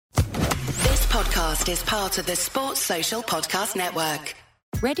podcast is part of the Sports Social Podcast Network.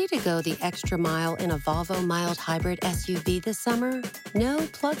 Ready to go the extra mile in a Volvo mild hybrid SUV this summer? No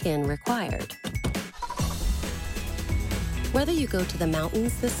plug-in required. Whether you go to the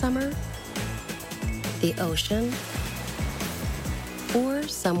mountains this summer, the ocean, or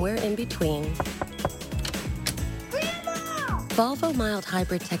somewhere in between, Volvo mild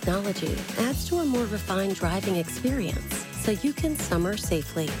hybrid technology adds to a more refined driving experience so you can summer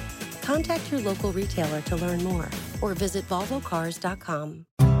safely. Contact your local retailer to learn more or visit volvocars.com.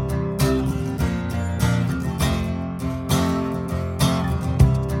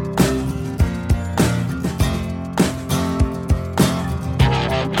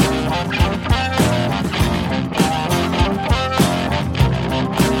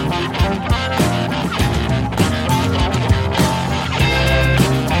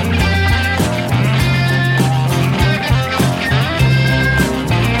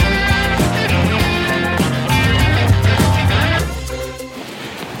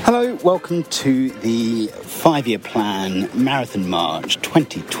 Welcome to the 5-year plan Marathon March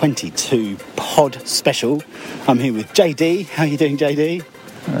 2022 pod special. I'm here with JD. How are you doing, JD?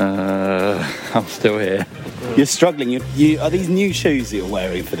 I'm still here. You're struggling. You are these new shoes that you're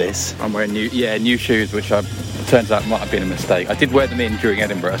wearing for this? I'm wearing new shoes, which turns out might have been a mistake. I did wear them in during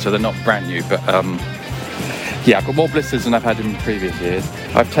Edinburgh, so they're not brand new, but I've got more blisters than I've had in previous years.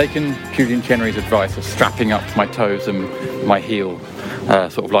 I've taken Julian Chenery's advice of strapping up my toes and my heel,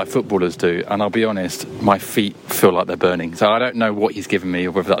 sort of like footballers do, and I'll be honest, my feet feel like they're burning, so I don't know what he's given me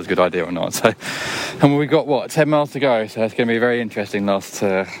or whether that was a good idea or not. So, and we've got 10 miles to go, so it's going to be a very interesting last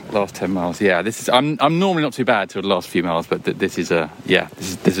 10 miles. Yeah, I'm normally not too bad to the last few miles, but this is a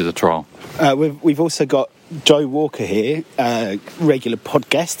trial. We've also got Joe Walker here, regular pod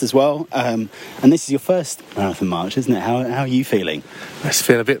guest as well, and this is your first Marathon March, isn't it? How are you feeling? It's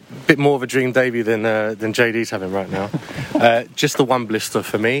feeling a bit more of a dream debut than JD's having right now. Just the one blister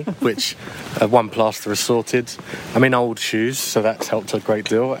for me, which one plaster is sorted. I'm in old shoes, so that's helped a great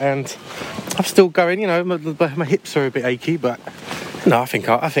deal, and I'm still going. My hips are a bit achy, but no, I think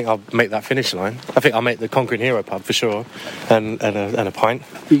I'll make that finish line. I think I'll make the Conquering Hero pub for sure, and a pint.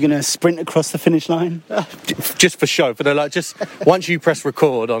 You're going to sprint across the finish line? Just for show, but just once you press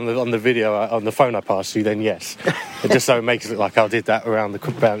record on the video on the phone I passed you, then yes, just so it makes it look like I did that around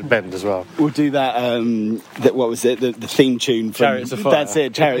the bend as well. We'll do that. What was it? The theme tune from Chariots of Fire. That's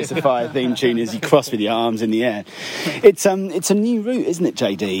it. Chariots of Fire theme tune as you cross with your arms in the air. It's a new route, isn't it,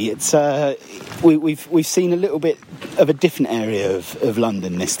 JD? It's we've seen a little bit of a different area of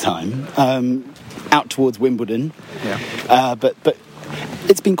London this time, out towards Wimbledon. Yeah. But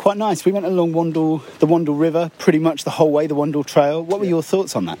it's been quite nice. We went along the Wandle River pretty much the whole way, the Wandle Trail. What were your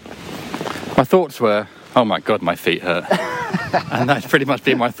thoughts on that? My thoughts were, oh my God, my feet hurt. And that's pretty much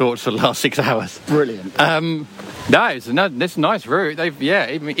been my thoughts for the last 6 hours. Brilliant. It's a nice route.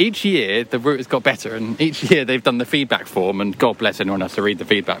 Each year the route has got better, and each year they've done the feedback form, and God bless anyone else to read the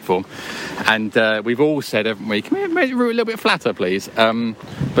feedback form. And we've all said, haven't we, can we make the route a little bit flatter, please?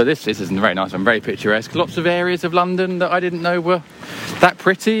 But this isn't very nice and very picturesque. Lots of areas of London that I didn't know were that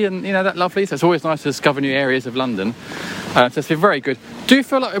pretty and that lovely. So it's always nice to discover new areas of London. So it's been very good. Do you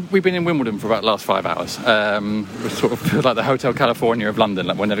feel like we've been in Wimbledon for about the last 5 hours? We sort of feel like the Hotel California of London,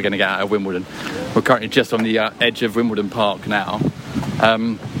 like we're never going to get out of Wimbledon. We're currently just on the edge of Wimbledon Park now.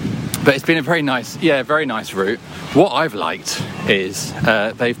 But it's been a very nice route. What I've liked is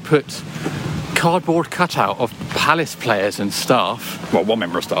they've put cardboard cutout of Palace players and staff, well, one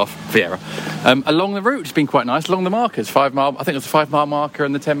member of staff, Vieira, along the route. It's been quite nice, along the markers, 5 mile, I think it was the 5 mile marker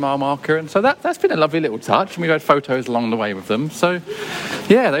and the 10 mile marker, and so that's been a lovely little touch, and we've had photos along the way with them. So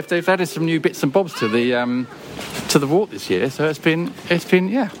yeah, they've added some new bits and bobs to the walk this year, so it's been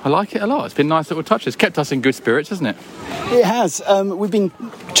I like it a lot. It's been nice little touches, kept us in good spirits, hasn't it? It has. We've been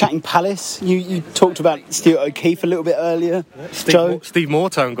chatting Palace. You talked about Stuart O'Keefe a little bit earlier. Steve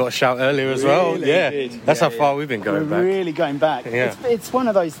Mortone got a shout earlier as well. Yeah, that's how far we've been going back. We're really going back. Yeah. It's one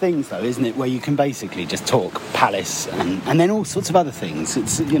of those things, though, isn't it, where you can basically just talk Palace and then all sorts of other things.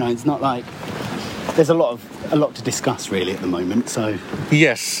 It's it's not like there's a lot to discuss really at the moment. So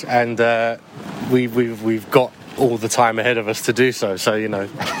yes, and we've got all the time ahead of us to do so. So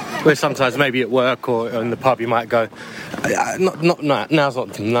where sometimes maybe at work or in the pub you might go, now's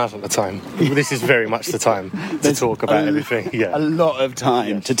not the time. This is very much the time to talk about everything. Yeah, a lot of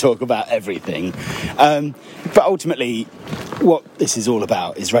time to talk about everything. But ultimately, what this is all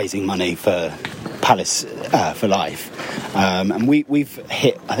about is raising money for Palace for Life, and we've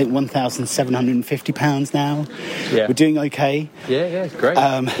hit I think £1,750 now. Yeah, we're doing okay. Yeah, it's great.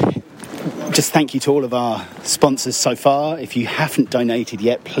 just thank you to all of our sponsors so far. If you haven't donated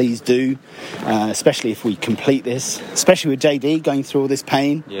yet, please do, especially if we complete this, especially with JD going through all this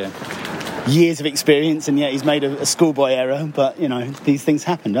pain. Yeah. Years of experience, and yet he's made a schoolboy error, but these things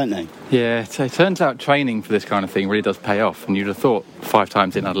happen, don't they? Yeah, so it turns out training for this kind of thing really does pay off, and you'd have thought 5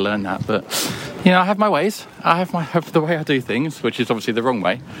 times in I'd learn that, but I have my ways. I have the way I do things, which is obviously the wrong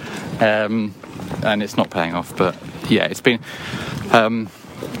way, and it's not paying off. But yeah, it's been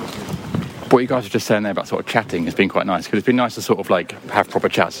what you guys were just saying there about sort of chatting has been quite nice, because it's been nice to sort of like have proper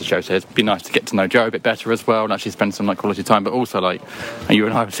chats, as Joe says. It's been nice to get to know Joe a bit better as well, and actually spend some quality time. But also, and you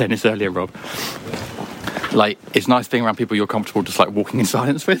and I were saying this earlier, Rob, it's nice being around people you're comfortable just walking in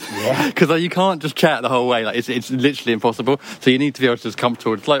silence with. Yeah. Because you can't just chat the whole way. It's literally impossible. So you need to be able to just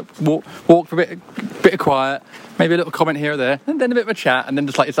comfortable, just walk for a bit of quiet, maybe a little comment here or there, and then a bit of a chat, and then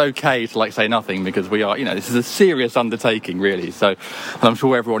just it's okay to say nothing, because we are, this is a serious undertaking, really. So, and I'm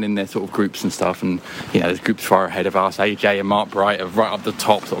sure everyone in their sort of groups and stuff, and there's groups far ahead of us. AJ and Mark Bright are right up the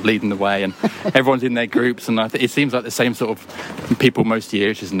top, sort of leading the way, and everyone's in their groups, and it seems like the same sort of people most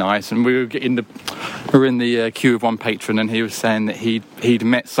years, which is nice. And we were in the queue of one patron, and he was saying that he'd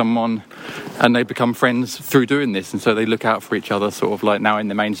met someone and they become friends through doing this, and so they look out for each other, sort of now in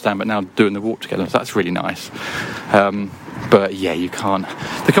the main stand, but now doing the walk together. So that's really nice. But yeah, you can't.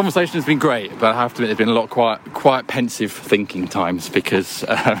 The conversation has been great, but I have to admit there's been a lot of quite pensive thinking times, because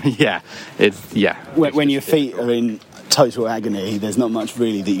When your feet are in total agony, there's not much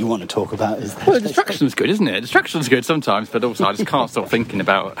really that you want to talk about, is there? Well, distraction's good, isn't it? Distraction's good sometimes, but also I just can't stop thinking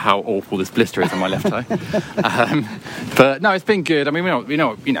about how awful this blister is on my left toe. But no, it's been good. I mean, we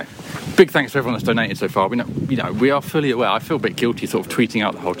know. Big thanks to everyone that's donated so far. We are fully aware. I feel a bit guilty sort of tweeting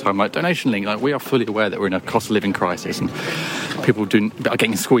out the whole time, donation link. We are fully aware that we're in a cost of living crisis, and people are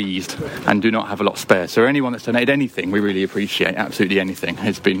getting squeezed and do not have a lot spare. So anyone that's donated anything, we really appreciate. Absolutely anything.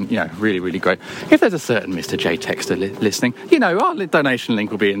 It's been really, really great. If there's a certain Mr. J Texter listening, our donation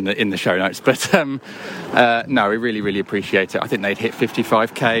link will be in the show notes. But no, we really, really appreciate it. I think they'd hit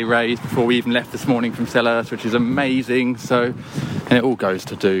 55k raised before we even left this morning from Selhurst, which is amazing. So, and it all goes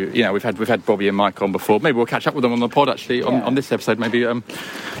to do. We've had Bobby and Mike on before. Maybe we'll catch up with them on the pod actually on this episode. Maybe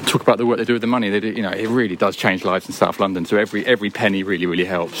talk about the work they do with the money. They do. It really does change lives in South London. So every penny really, really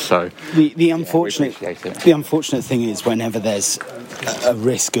helps. So the unfortunate thing is, whenever there's a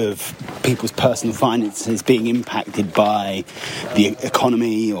risk of people's personal finances being impacted by the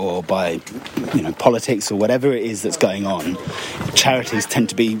economy or by politics or whatever it is that's going on, charities tend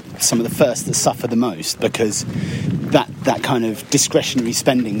to be some of the first that suffer the most, because that kind of discretionary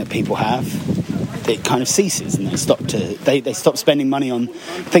spending that people have, it kind of ceases, and they stop spending money on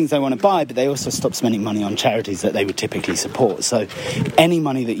things they want to buy, but they also stop spending money on charities that they would typically support. So any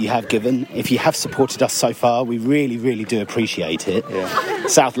money that you have given, if you have supported us so far, we really, really do appreciate it. Yeah.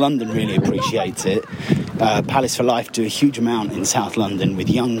 South London really appreciates it. Palace for Life do a huge amount in South London with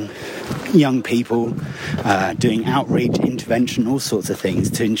young people, doing outreach, intervention, all sorts of things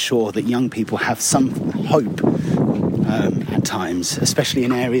to ensure that young people have some hope at times, especially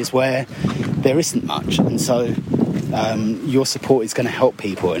in areas where there isn't much. And so your support is going to help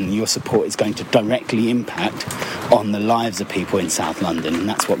people, and your support is going to directly impact on the lives of people in South London, and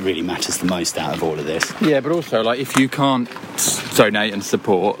that's what really matters the most out of all of this. Yeah, but also if you can't donate and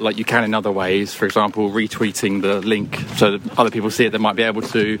support, you can in other ways. For example, retweeting the link so that other people see it that might be able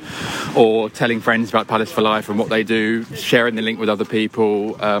to, or telling friends about Palace for Life and what they do, sharing the link with other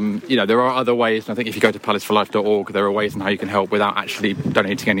people. There are other ways, and I think if you go to palaceforlife.org, there are ways in how you can help without actually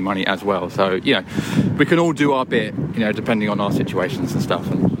donating any money as well. So we can all do our bit, depending on our situations and stuff.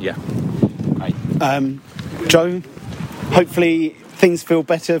 And yeah, right. Joe, hopefully things feel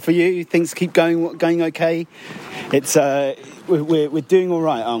better for you. Things keep going okay. It's we're doing all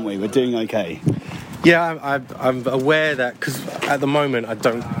right, aren't we? We're doing okay. Yeah, I'm aware that, because at the moment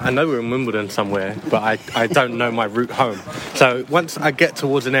I know we're in Wimbledon somewhere, but I don't know my route home. So once I get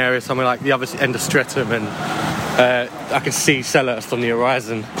towards an area somewhere like the other end of Streatham, and I can see Selhurst on the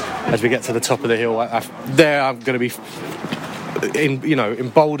horizon as we get to the top of the hill, I'm going to be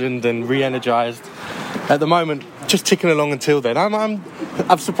emboldened and re-energised. At the moment, just ticking along until then.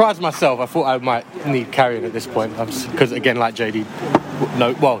 I've surprised myself. I thought I might need carrying at this point, because again, like JD,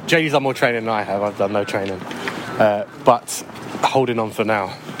 JD's done more training than I have. I've done no training, but holding on for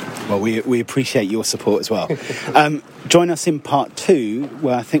now. Well, we appreciate your support as well. Join us in part 2,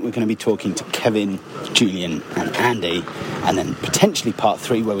 where I think we're going to be talking to Kevin, Julian and Andy, and then potentially part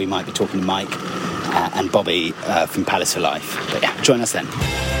 3, where we might be talking to Mike and Bobby from Palace for Life. But yeah, join us then.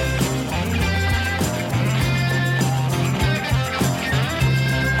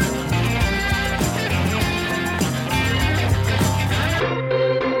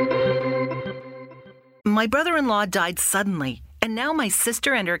 My brother-in-law died suddenly, and now my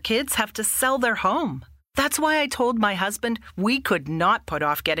sister and her kids have to sell their home. That's why I told my husband we could not put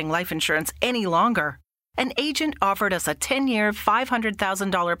off getting life insurance any longer. An agent offered us a 10-year,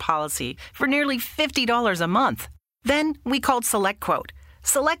 $500,000 policy for nearly $50 a month. Then we called SelectQuote.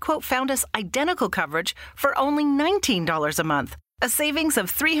 SelectQuote found us identical coverage for only $19 a month, a savings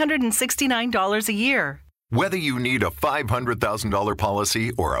of $369 a year. Whether you need a $500,000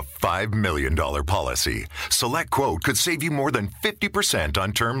 policy or a $5 million policy, SelectQuote could save you more than 50%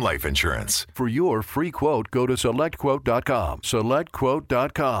 on term life insurance. For your free quote, go to SelectQuote.com.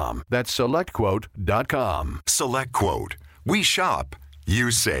 SelectQuote.com. That's SelectQuote.com. SelectQuote. We shop,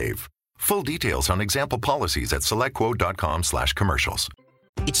 you save. Full details on example policies at SelectQuote.com/commercials.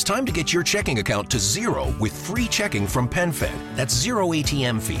 It's time to get your checking account to zero with free checking from PenFed. That's zero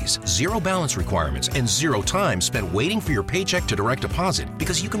ATM fees, zero balance requirements, and zero time spent waiting for your paycheck to direct deposit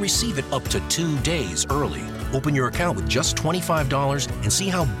because you can receive it up to 2 days early. Open your account with just $25 and see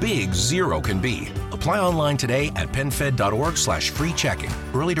how big zero can be. Apply online today at PenFed.org/free checking.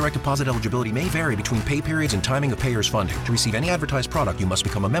 Early direct deposit eligibility may vary between pay periods and timing of payers' funding. To receive any advertised product, you must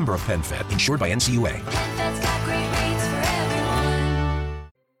become a member of PenFed, insured by NCUA.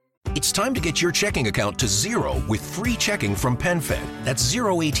 It's time to get your checking account to zero with free checking from PenFed. That's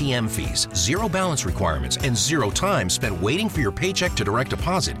zero ATM fees, zero balance requirements, and zero time spent waiting for your paycheck to direct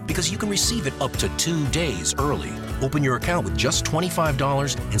deposit because you can receive it up to 2 days early. Open your account with just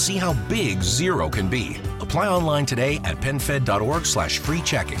 $25 and see how big zero can be. Apply online today at PenFed.org/free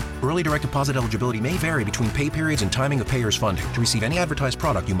checking. Early direct deposit eligibility may vary between pay periods and timing of payers' funding. To receive any advertised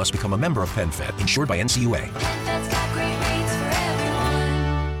product, you must become a member of PenFed, insured by NCUA.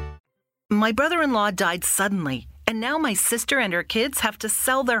 My brother-in-law died suddenly, and now my sister and her kids have to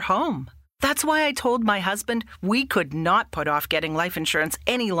sell their home. That's why I told my husband we could not put off getting life insurance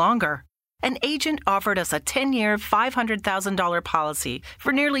any longer. An agent offered us a 10-year, $500,000 policy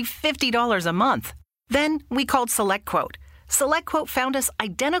for nearly $50 a month. Then we called SelectQuote. SelectQuote found us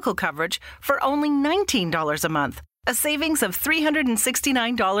identical coverage for only $19 a month, a savings of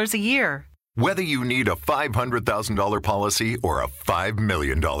 $369 a year. Whether you need a $500,000 policy or a $5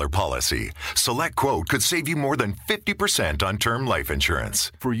 million policy, SelectQuote could save you more than 50% on term life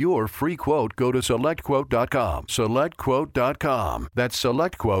insurance. For your free quote, go to SelectQuote.com. SelectQuote.com. That's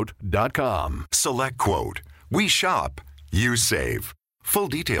SelectQuote.com. SelectQuote. We shop, you save. Full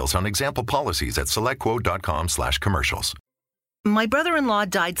details on example policies at SelectQuote.com/commercials. My brother-in-law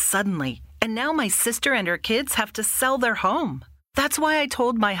died suddenly, and now my sister and her kids have to sell their home. That's why I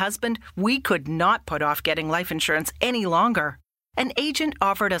told my husband we could not put off getting life insurance any longer. An agent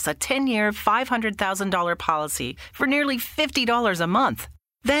offered us a 10-year, $500,000 policy for nearly $50 a month.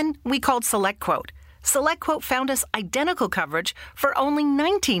 Then we called SelectQuote. SelectQuote found us identical coverage for only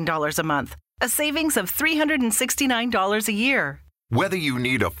 $19 a month, a savings of $369 a year. Whether you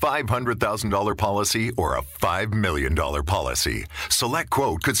need a $500,000 policy or a $5 million policy,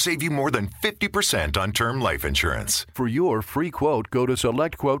 SelectQuote could save you more than 50% on term life insurance. For your free quote, go to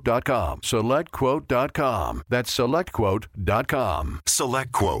SelectQuote.com. SelectQuote.com. That's SelectQuote.com.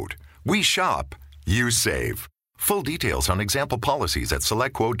 SelectQuote. We shop, you save. Full details on example policies at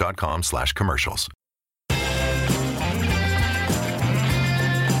SelectQuote.com/commercials.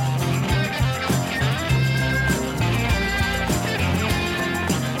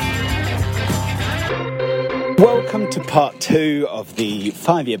 Welcome to part 2 of the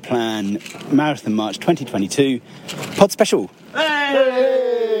 5-year plan Marathon March 2022 pod special.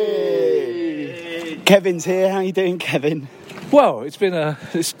 Hey! Kevin's here. How are you doing, Kevin? Well, it's been a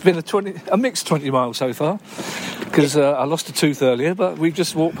mixed 20 miles so far because I lost a tooth earlier, but we've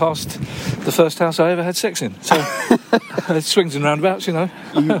just walked past the first house I ever had sex in. So swings and roundabouts, you know.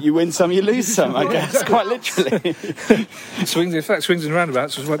 You win some, you lose some, I guess, quite literally. Swings and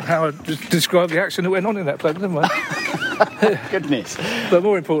roundabouts was how I described the action that went on in that place, didn't I? Goodness. But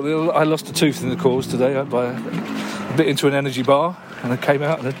more importantly, I lost a tooth in the course today by a bit into an energy bar, and I came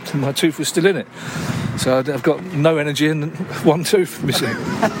out and my tooth was still in it. So I've got no energy and one tooth missing.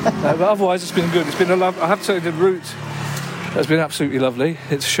 But otherwise, it's been good. It's been I have to say, the route has been absolutely lovely.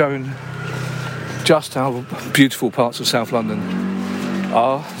 It's shown just how beautiful parts of South London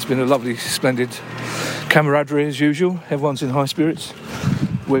are. It's been a lovely, splendid camaraderie as usual. Everyone's in high spirits.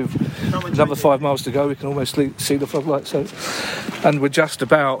 With another 5 miles to go, we can almost see the floodlights. And we're just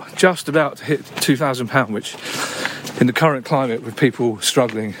about to hit £2,000, which, in the current climate, with people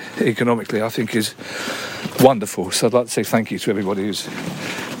struggling economically, I think is wonderful. So I'd like to say thank you to everybody who's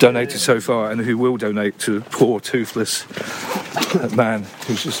donated so far and who will donate to a poor, toothless man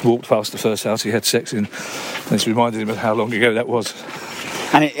who's just walked past the first house he had sex in. And it's reminded him of how long ago that was.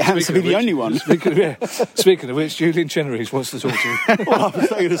 And it happens to be the only one. Speaking of which, Julian Cheneries wants to talk to you. Well,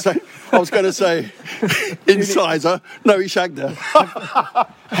 I was going to say, incisor. No, he shagged her.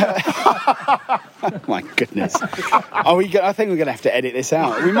 Oh my goodness. I think we're going to have to edit this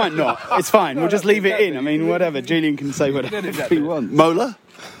out. We might not. It's fine. We'll just leave it in. I mean, whatever. Julian can say whatever he wants. Molar? ...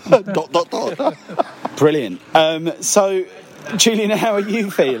 Brilliant. So, Julian, how are you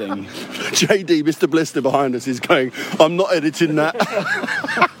feeling? JD, Mr. Blister behind us, is going, I'm not editing that.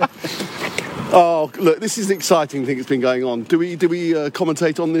 Oh, look, this is an exciting thing that's been going on. Do we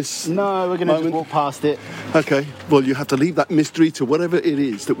commentate on this? No, we're going to just walk past it. Okay, well, you have to leave that mystery to whatever it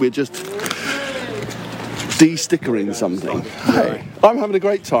is that we're just de-stickering something. Hey, I'm having a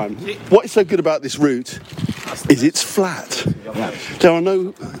great time. What is so good about this route is it's flat. Yeah. There are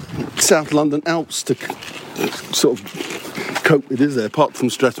no South London Alps to sort of cope with, is there, apart from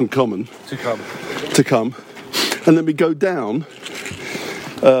Streatham Common? To come. And then we go down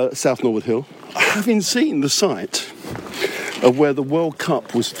South Norwood Hill, having seen the site of where the World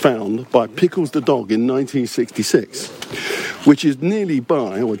Cup was found by Pickles the dog in 1966, which is nearly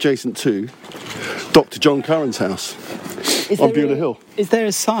by, or adjacent to, Dr. John Curran's house on Beulah Hill. Is there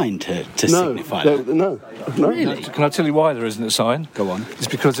a sign to signify that? No. Really? Can I tell you why there isn't a sign? Go on. It's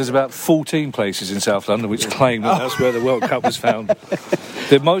because there's about 14 places in South London which claim that that's where the World Cup was found.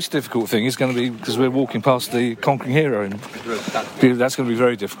 The most difficult thing is going to be, because we're walking past the Conquering Hero, and that's going to be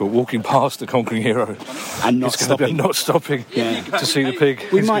very difficult, walking past the Conquering Hero. And not stopping. To see the pig.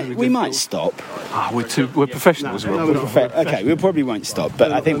 We might stop. We're professionals. Okay, we probably won't stop,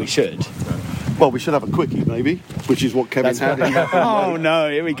 but I think we should. Well, we should have a quickie, maybe, which is what Kevin had. Oh,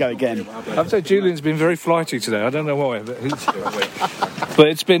 no, here we go again. I've said Julian's been very flighty today. I don't know why, but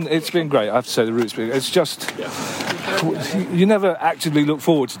it's been great. I have to say the route's been... It's just... You never actively look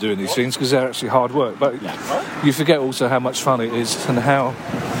forward to doing these things because they're actually hard work, but you forget also how much fun it is and how...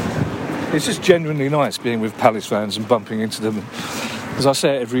 It's just genuinely nice being with Palace fans and bumping into them. As I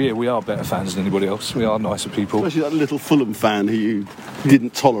say every year, we are better fans than anybody else. We are nicer people. Especially that little Fulham fan who you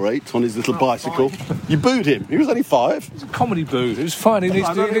didn't tolerate on his little bicycle. You booed him. He was only 5. It was a comedy boo. It was fine. It was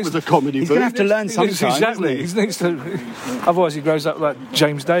a comedy boo. He's going to have to learn sometimes. Exactly. He needs to. Otherwise, he grows up like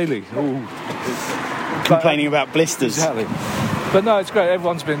James Daly. Complaining about blisters. Exactly. But no, it's great.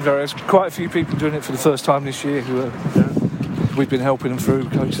 Everyone's been there's quite a few people doing it for the first time this year who are, we've been helping them through,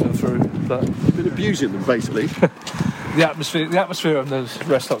 coaching them through. But we've been abusing them, basically. The atmosphere on the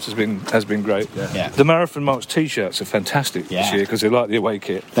rest stops has been great. Yeah. The Marathon March T-shirts are fantastic this year because they like the away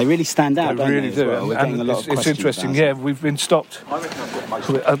kit. They really stand out. They really do. Well. We're getting a lot of questions. It's interesting. Yeah, we've been stopped.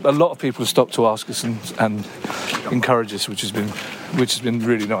 A lot of people have stopped to ask us and encourage us, which has been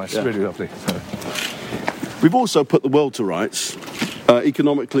really nice, really lovely. So. We've also put the world to rights.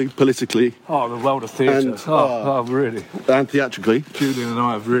 Economically, politically. Oh, the world of theatre. Really. And theatrically. Julian and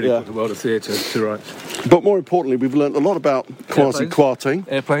I have really put the world of theatre to rights. But more importantly, we've learned a lot about Kwasi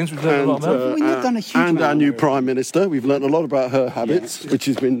Airplanes, we've learned a lot about. We've done a huge amount. And our new Prime Minister. We've learned a lot about her habits, which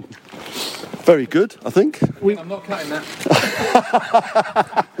has been very good, I think. I'm not cutting that.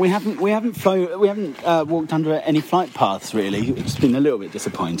 We haven't walked under any flight paths, really. It's been a little bit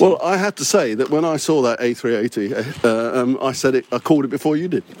disappointing. Well, I have to say that when I saw that A380, I called it before you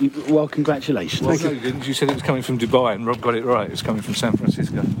did. Well, congratulations. Well, no, you didn't. You said it was coming from Dubai, and Rob got it right. It was coming from San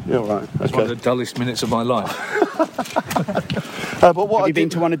Francisco. Yeah, right. It's one of the dullest minutes of my life. But what have you been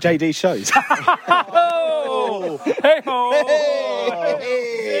to one of JD's shows? Oh! Hey-ho!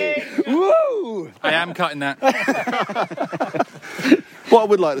 Hey! Woo! I am cutting that. What I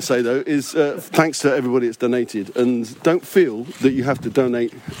would like to say, though, is thanks to everybody that's donated, and don't feel that you have to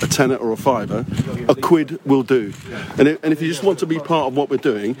donate a tenner or a fiver. A quid will do. And if you just want to be part of what we're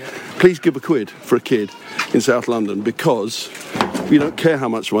doing, please give a quid for a kid in South London, because we don't care how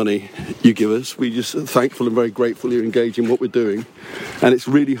much money you give us. We're just thankful and very grateful you're engaging what we're doing. And it's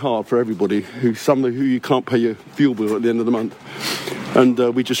really hard for everybody who you can't pay your fuel bill at the end of the month. And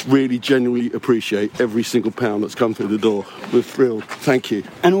we just really genuinely appreciate every single pound that's come through the door. We're thrilled. Thank you.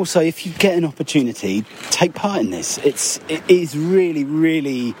 And also, if you get an opportunity, take part in this. It is really,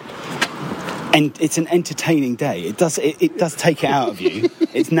 really, and it's an entertaining day. It does take it out of you.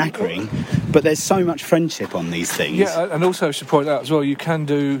 It's knackering, but there's so much friendship on these things. Yeah, and also I should point out as well, you can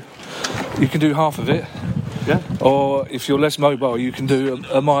do half of it. Yeah. Or if you're less mobile, you can do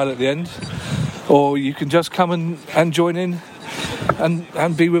a mile at the end, or you can just come and join in.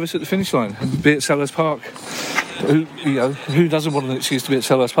 And be with us at the finish line and be at Sellers Park. Who doesn't want an excuse to be at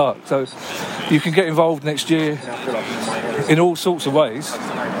Sellers Park? So you can get involved next year in all sorts of ways.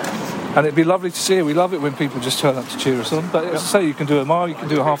 And it'd be lovely to see it. We love it when people just turn up to cheer us on. But as I say, you can do a mile, you can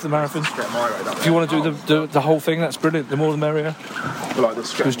do a half the marathon. If you want to do the whole thing, that's brilliant. The more the merrier.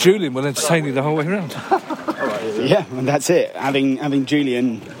 Because Julian will entertain you the whole way around. Yeah, and that's it. Having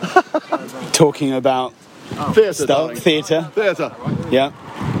Julian talking about theatre. Yeah.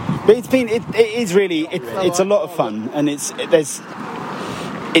 But it's a lot of fun, and it's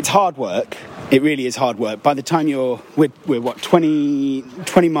hard work. It really is hard work. By the time we're 20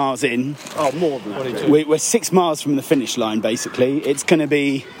 miles in. Oh, more than that. We're 6 miles from the finish line, basically. It's going to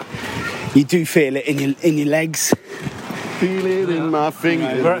be, you do feel it in your legs. Feel it in my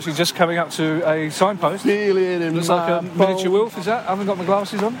fingers. We're actually just coming up to a signpost. Feel it in Looks my like a miniature wolf, is that? I haven't got my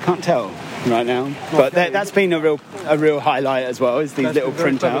glasses on. Can't tell right now. But that's been a real highlight as well, is these little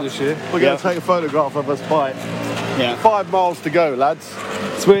printouts. We're going to take a photograph of us by 5 miles to go, lads.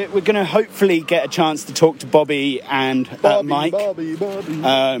 So we're going to hopefully get a chance to talk to Bobby and Mike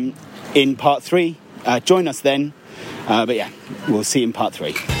in part 3. Join us then. But yeah, we'll see you in part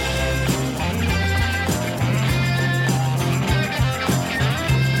 3.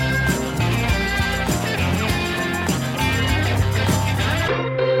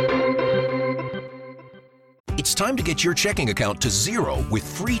 It's time to get your checking account to zero with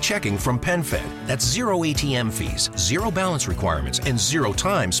free checking from PenFed. That's zero ATM fees, zero balance requirements, and zero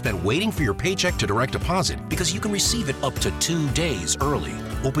time spent waiting for your paycheck to direct deposit because you can receive it up to 2 days early.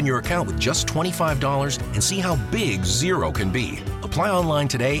 Open your account with just $25 and see how big zero can be. Apply online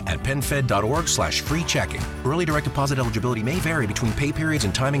today at penfed.org/free checking. Early direct deposit eligibility may vary between pay periods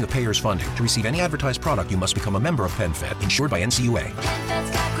and timing of payers' funding. To receive any advertised product, you must become a member of PenFed, insured by NCUA.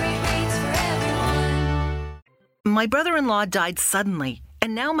 My brother-in-law died suddenly,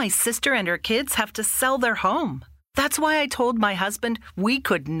 and now my sister and her kids have to sell their home. That's why I told my husband we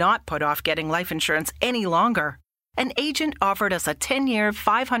could not put off getting life insurance any longer. An agent offered us a 10-year,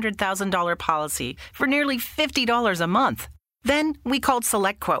 $500,000 policy for nearly $50 a month. Then we called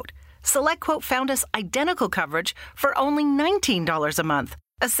SelectQuote. SelectQuote found us identical coverage for only $19 a month,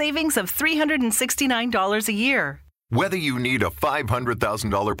 a savings of $369 a year. Whether you need a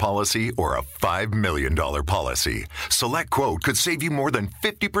 $500,000 policy or a $5 million policy, SelectQuote could save you more than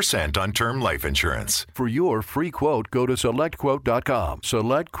 50% on term life insurance. For your free quote, go to SelectQuote.com.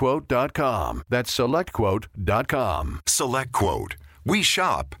 SelectQuote.com. That's SelectQuote.com. SelectQuote. We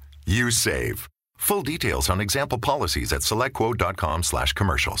shop, you save. Full details on example policies at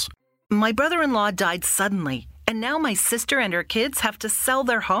SelectQuote.com/commercials. My brother-in-law died suddenly, and now my sister and her kids have to sell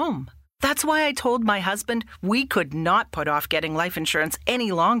their home. That's why I told my husband we could not put off getting life insurance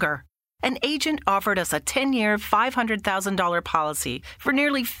any longer. An agent offered us a 10-year, $500,000 policy for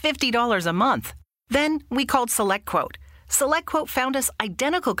nearly $50 a month. Then we called SelectQuote. SelectQuote found us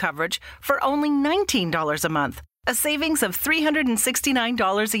identical coverage for only $19 a month, a savings of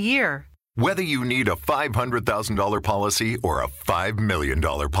 $369 a year. Whether you need a $500,000 policy or a $5 million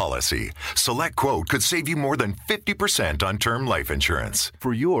policy, SelectQuote could save you more than 50% on term life insurance.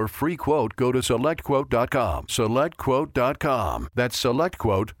 For your free quote, go to SelectQuote.com. SelectQuote.com. That's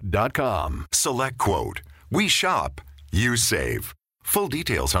SelectQuote.com. SelectQuote. We shop, you save. Full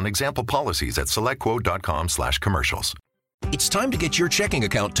details on example policies at SelectQuote.com/commercials. It's time to get your checking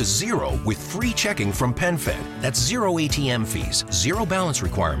account to zero with free checking from PenFed. That's zero ATM fees, zero balance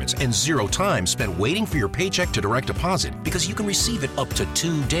requirements, and zero time spent waiting for your paycheck to direct deposit because you can receive it up to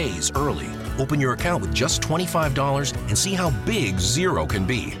 2 days early. Open your account with just $25 and see how big zero can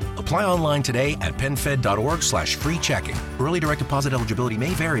be. Apply online today at penfed.org/free checking. Early direct deposit eligibility may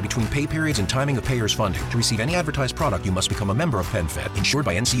vary between pay periods and timing of payers' funding. To receive any advertised product, you must become a member of PenFed, insured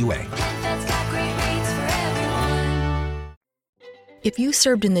by NCUA. If you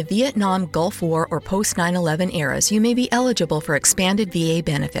served in the Vietnam, Gulf War, or post-9/11 eras, you may be eligible for expanded VA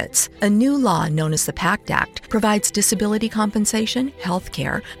benefits. A new law known as the PACT Act provides disability compensation, health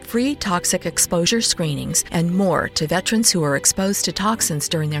care, free toxic exposure screenings, and more to veterans who are exposed to toxins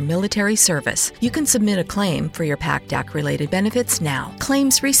during their military service. You can submit a claim for your PACT Act-related benefits now.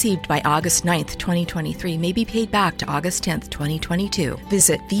 Claims received by August 9th, 2023 may be paid back to August 10th, 2022.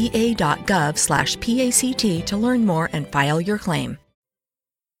 Visit va.gov/PACT to learn more and file your claim.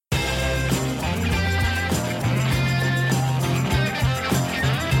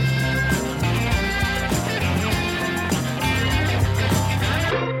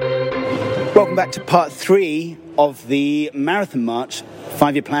 Welcome back to part 3 of the Marathon March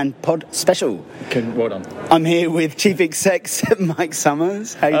 5-year plan pod special. Well done. I'm here with Chief Exec Mike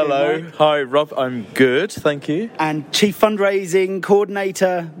Summers. How you doing, Mike? Hi, Rob. I'm good, thank you. And Chief Fundraising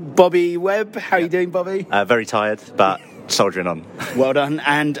Coordinator Bobby Webb. How are you doing, Bobby? Very tired, but soldiering on. Well done.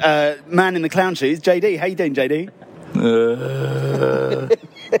 And man in the clown shoes, JD. How you doing, JD?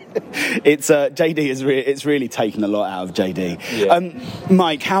 It's JD it's really taken a lot out of JD. Yeah.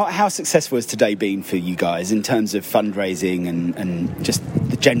 Mike, how successful has today been for you guys in terms of fundraising and just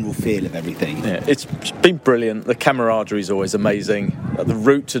the general feel of everything? Yeah, it's been brilliant. The camaraderie is always amazing. The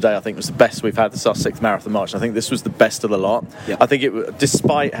route today, I think, was the best we've had. This is our 6th marathon march. I think this was the best of the lot. Yeah. I think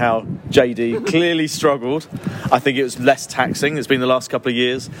despite how JD clearly struggled, I think it was less taxing. It's been the last couple of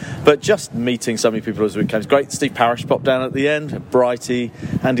years, but just meeting so many people as we came was great. Steve Parrish popped down at the end, Brighty,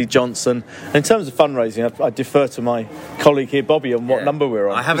 Andy Johnson. And in terms of fundraising, I defer to my colleague here, Bobby, on what number we're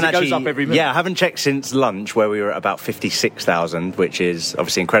on. I haven't goes up every minute. Yeah, I haven't checked since lunch, where we were at about 56,000, which is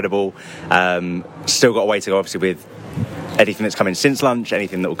obviously incredible. Still got a way to go, obviously, with anything that's come in since lunch,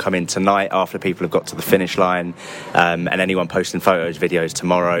 anything that will come in tonight after people have got to the finish line, and anyone posting photos, videos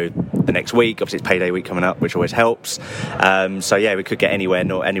tomorrow, the next week. Obviously, it's payday week coming up, which always helps. So yeah, we could get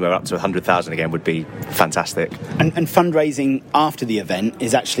anywhere up to 100,000 again would be fantastic. And fundraising after the event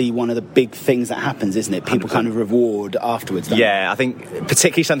is actually one of the big things that happens, isn't it? People 100%. Kind of reward afterwards. Yeah, I think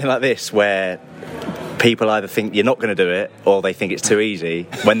particularly something like this where people either think you're not going to do it or they think it's too easy.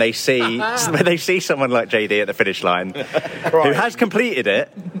 When they see someone like JD at the finish line who has completed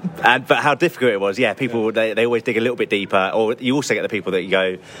it, but how difficult it was, people they always dig a little bit deeper. Or you also get the people that you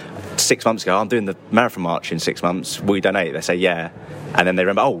go 6 months ago, I'm doing the marathon march in 6 months, will you donate? They say yeah, and then they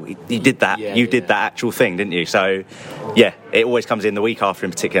remember, oh, you did that, did that actual thing, didn't you? So yeah, it always comes in the week after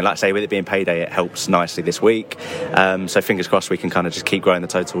in particular. Like I say, with it being payday, it helps nicely this week. So fingers crossed we can kind of just keep growing the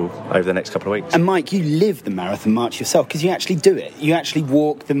total over the next couple of weeks. And Mike, you live the marathon march yourself because you actually do it. You actually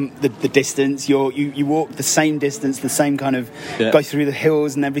walk the distance. You walk the same distance, the same kind of go through the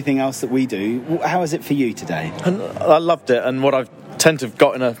hills and everything else that we do. How is it for you today? And I loved it, and what I've tend to have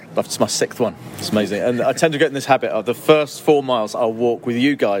gotten it's my 6th one. It's amazing. And I tend to get in this habit of the first 4 miles I'll walk with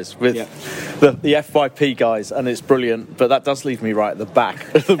you guys, with the FYP guys, and it's brilliant, but that does leave me right at the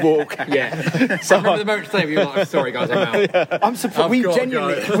back of the walk. So I remember the moment today where you were like, sorry guys, I'm out. I'm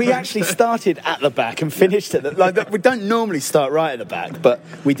surprised. We actually started at the back and finished at the we don't normally start right at the back, but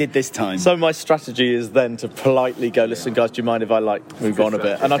we did this time. So my strategy is then to politely go, listen guys, do you mind if I move on a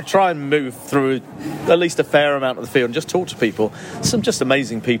bit? And I try and move through at least a fair amount of the field and just talk to people. Some just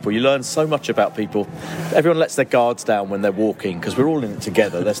amazing people. You learn so much about people. Everyone lets their guards down when they're walking because we're all in it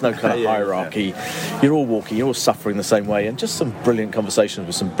together. There's no kind of hierarchy. You're all walking, you're all suffering the same way, and just some brilliant conversations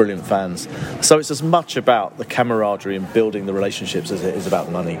with some brilliant fans. So it's as much about the camaraderie and building the relationships as it is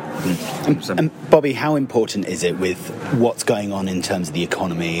about money. And Bobby, how important is it with what's going on in terms of the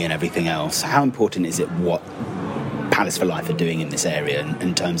economy and everything else? How important is it what Palace for Life are doing in this area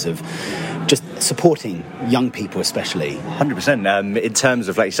in terms of just supporting young people especially? 100%. In terms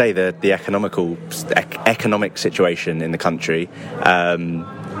of, like you say, the economic situation in the country,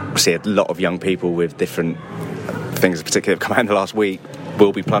 we see a lot of young people with different things, particularly have come out in the last week,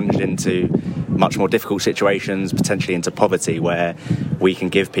 will be plunged into much more difficult situations, potentially into poverty, where we can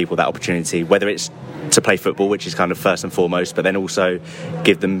give people that opportunity, whether it's to play football, which is kind of first and foremost, but then also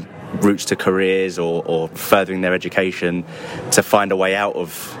give them routes to careers or furthering their education to find a way out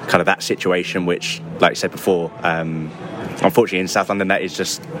of kind of that situation, which, like I said before, unfortunately in South London that is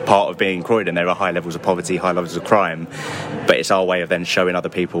just part of being Croydon. There are high levels of poverty, high levels of crime, but it's our way of then showing other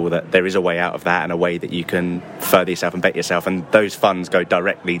people that there is a way out of that and a way that you can further yourself and better yourself, and those funds go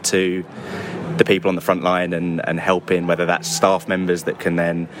directly to the people on the front line and helping, whether that's staff members that can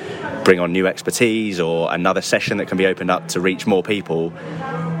then bring on new expertise or another session that can be opened up to reach more people.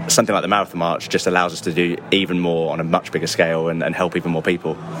 Something like the Marathon March just allows us to do even more on a much bigger scale and help even more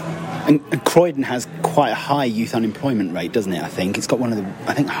people. And Croydon has quite a high youth unemployment rate, doesn't it? I think it's got one of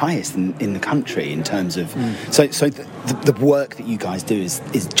the highest in the country in terms of. So the work that you guys do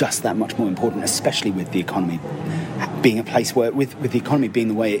is just that much more important, especially with the economy being a place where with the economy being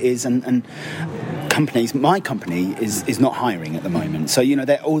the way it is, and companies. My company is not hiring at the moment, so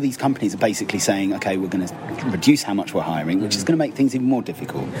all these companies are basically saying, okay, we're going to reduce how much we're hiring, which is going to make things even more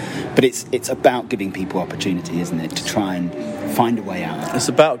difficult. But it's about giving people opportunity, isn't it, to try and find a way out. It's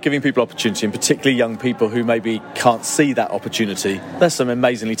about giving people opportunity, and particularly young people who maybe can't see that opportunity. There's some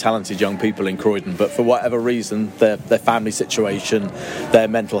amazingly talented young people in Croydon, but for whatever reason, their family situation, their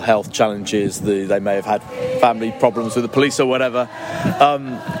mental health challenges, they may have had family problems with the police or whatever.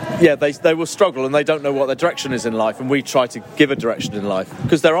 They will struggle and they don't know what their direction is in life, and we try to give a direction in life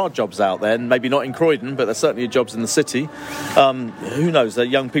because there are jobs out there, and maybe not in Croydon, but there's certainly jobs in the city. Who knows, there are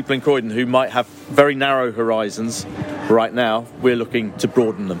young people in Croydon who might have very narrow horizons right now. We're looking to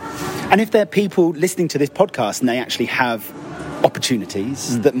broaden them. And if there are people listening to this podcast and they actually have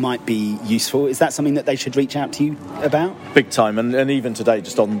opportunities that might be useful. Is that something that they should reach out to you about? Big time, and even today,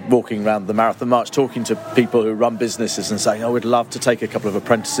 just on walking around the Marathon March, talking to people who run businesses and saying, we'd love to take a couple of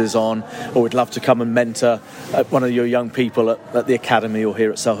apprentices on, or we'd love to come and mentor one of your young people at the academy or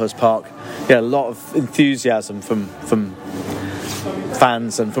here at Selhurst Park. Yeah, a lot of enthusiasm from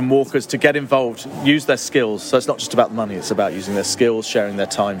fans and from walkers to get involved, use their skills. So it's not just about the money, it's about using their skills, sharing their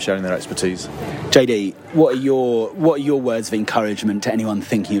time, sharing their expertise. JD, what are your words of encouragement to anyone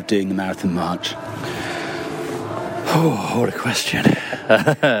thinking of doing the Marathon March? Oh, what a question.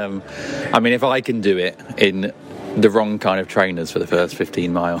 I mean, if I can do it in the wrong kind of trainers for the first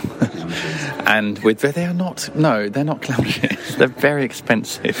 15 mile and they're not clown shoes, they're very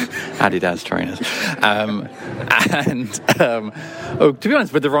expensive Adidas trainers, to be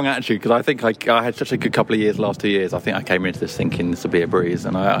honest, with the wrong attitude, because I think I had such a good couple of years, last 2 years. I think I came into this thinking this would be a breeze,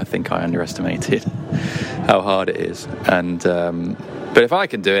 and I think I underestimated how hard it is. And but if I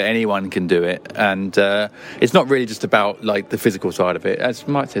can do it, anyone can do it. And it's not really just about like the physical side of it. As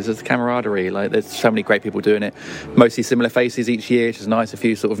Mike says, there's the camaraderie. Like, there's so many great people doing it. Mostly similar faces each year, which is nice. A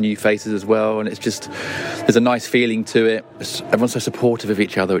few sort of new faces as well. And it's just, there's a nice feeling to it. Everyone's so supportive of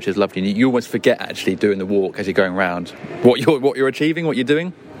each other, which is lovely. And you almost forget actually doing the walk as you're going around what you're achieving, what you're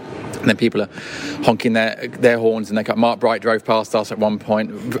doing. And then people are honking their horns, and Mark Bright drove past us at one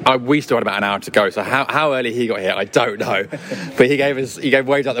point. We still had about an hour to go, so how early he got here, I don't know. But he gave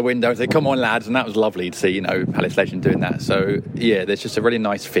waves out the window and said, "Come on, lads," and that was lovely to see, Palace Legend doing that. So yeah, there's just a really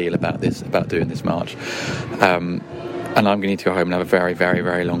nice feel about doing this march. And I'm going to need to go home and have a very, very,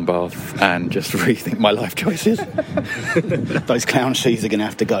 very long bath and just rethink my life choices. Those clown shoes are going to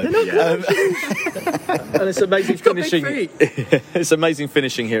have to go. And it's amazing finishing. It's amazing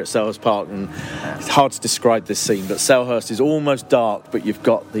finishing here at Selhurst Park, and it's hard to describe this scene, but Selhurst is almost dark, but you've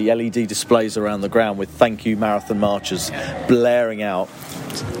got the LED displays around the ground with "Thank You Marathon Marchers" blaring out.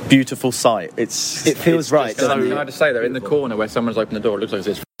 It's a beautiful sight. It feels right. Can I just say that in the corner where someone's opened the door, it looks like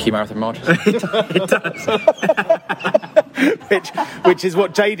it's "F*** you Marathon Marchers." It does. which is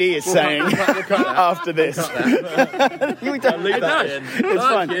what JD is saying after this. We don't leave that in. It's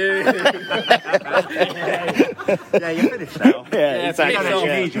fine. Yeah, you're finished now. Yeah,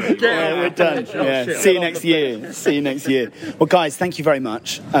 exactly. Yeah, we're done. Yeah. See you next year. Well, guys, thank you very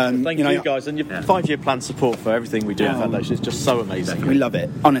much. Thank you guys, and your 5-year plan support for everything we do in Foundation is just so amazing. We love it.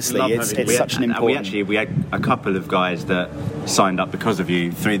 Honestly, it's such an important. We had a couple of guys that signed up because of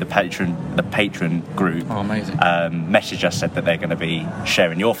you through the patron group. Oh, amazing. Messaged us, said that they're going to be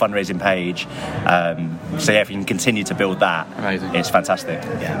sharing your fundraising page. So yeah, if you can continue to build that, amazing. It's fantastic.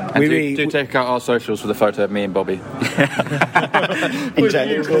 Yeah. And do take out our socials for the photo of me and Bobby. You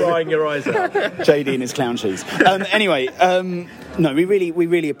crying your eyes out. JD in his clown shoes. Anyway, no, we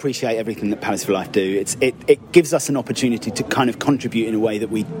really appreciate everything that Palace for Life do. It gives us an opportunity to kind of contribute in a way that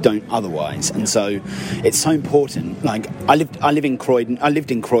we don't otherwise, and so it's so important. Like I lived in Croydon,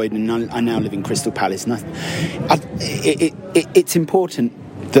 and I now live in Crystal Palace, and it's important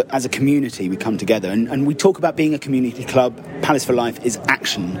that as a community we come together, and we talk about being a community club. Palace for Life is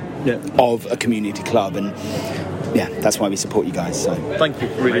action of a community club, and yeah, that's why we support you guys. So thank you,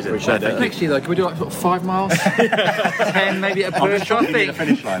 really appreciate it. Next year though, can we do like sort of 5 miles, 10 maybe at a push? I think.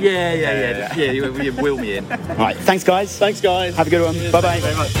 Finish line. Yeah. You wheel me in. All right, thanks guys. Have a good one. Bye bye. Thank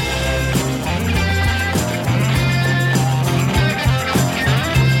you very much.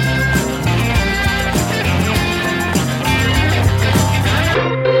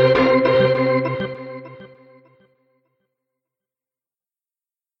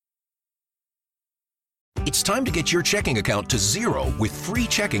 It's time to get your checking account to zero with free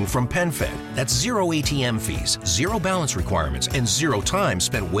checking from PenFed. That's zero ATM fees, zero balance requirements, and zero time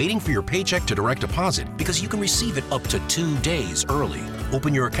spent waiting for your paycheck to direct deposit, because you can receive it up to 2 days early.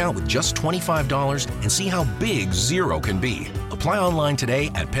 Open your account with just $25 and see how big zero can be. Apply online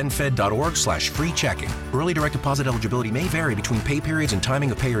today at penfed.org/free checking. Early direct deposit eligibility may vary between pay periods and timing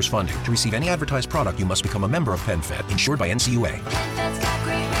of payers' funding. To receive any advertised product, you must become a member of PenFed, insured by NCUA.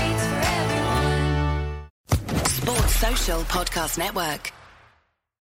 Sports Social Podcast Network.